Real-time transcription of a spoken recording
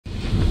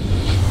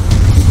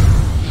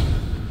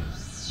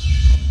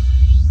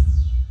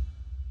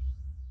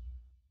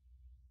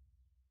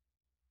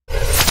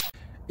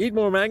Eat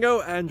more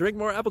mango and drink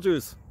more apple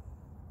juice.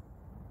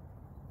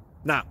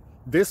 Now,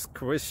 this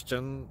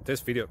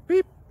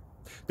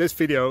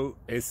video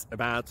is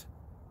about...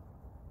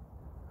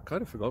 I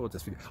kind of forgot what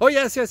this video... Oh,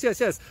 yes.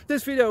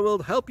 This video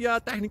will help you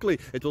out technically.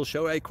 It will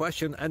show a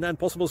question and then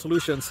possible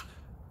solutions.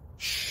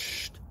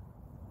 Shh.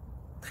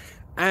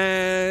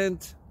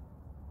 And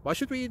why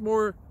should we eat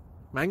more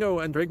mango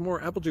and drink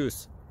more apple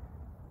juice?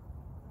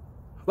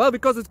 Well,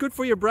 because it's good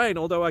for your brain,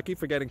 although I keep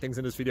forgetting things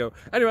in this video.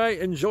 Anyway,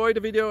 enjoy the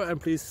video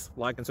and please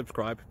like and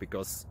subscribe,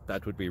 because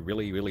that would be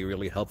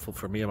really helpful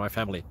for me and my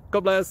family.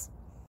 God bless!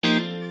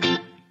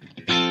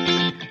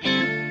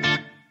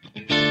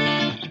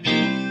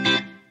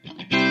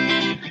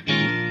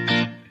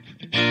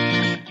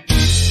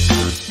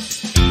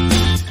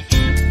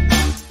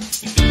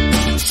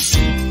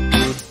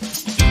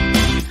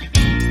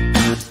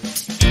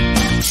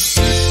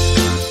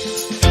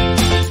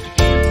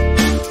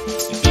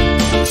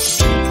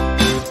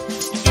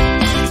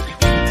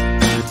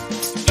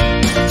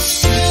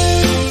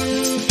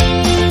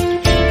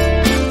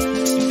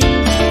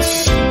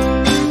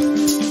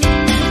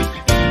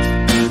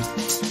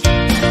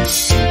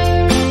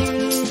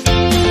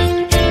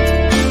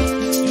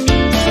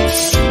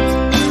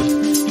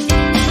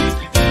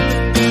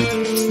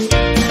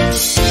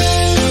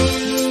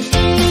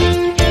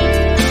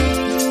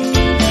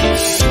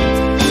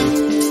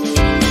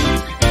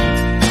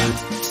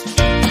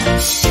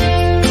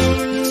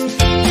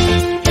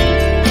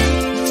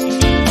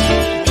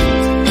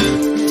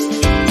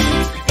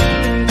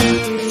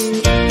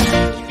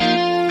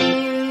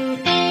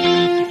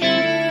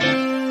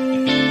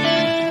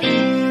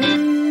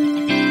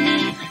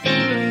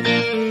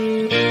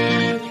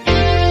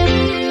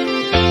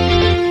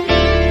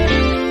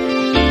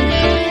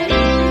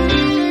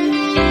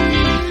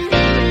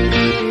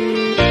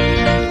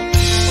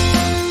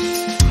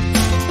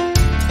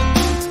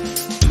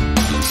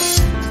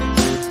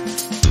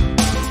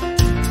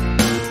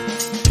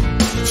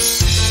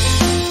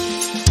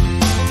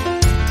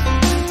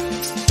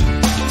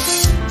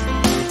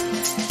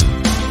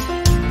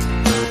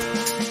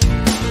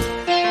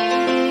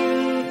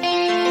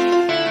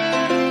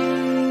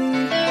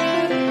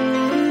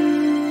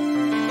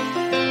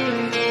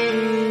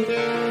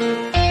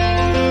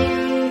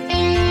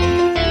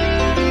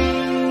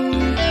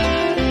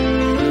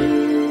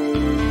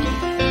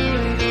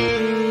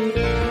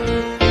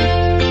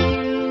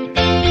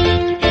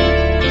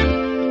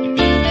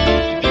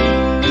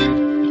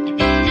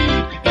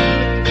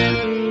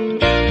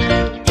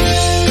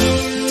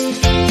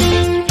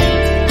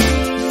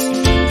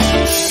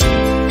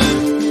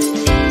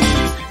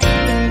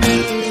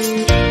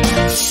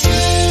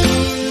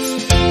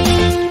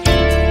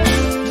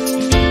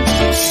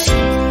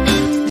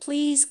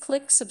 Please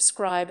click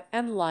subscribe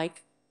and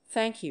like.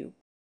 Thank you.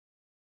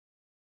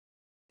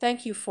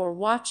 Thank you for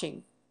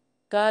watching.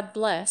 God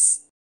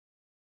bless.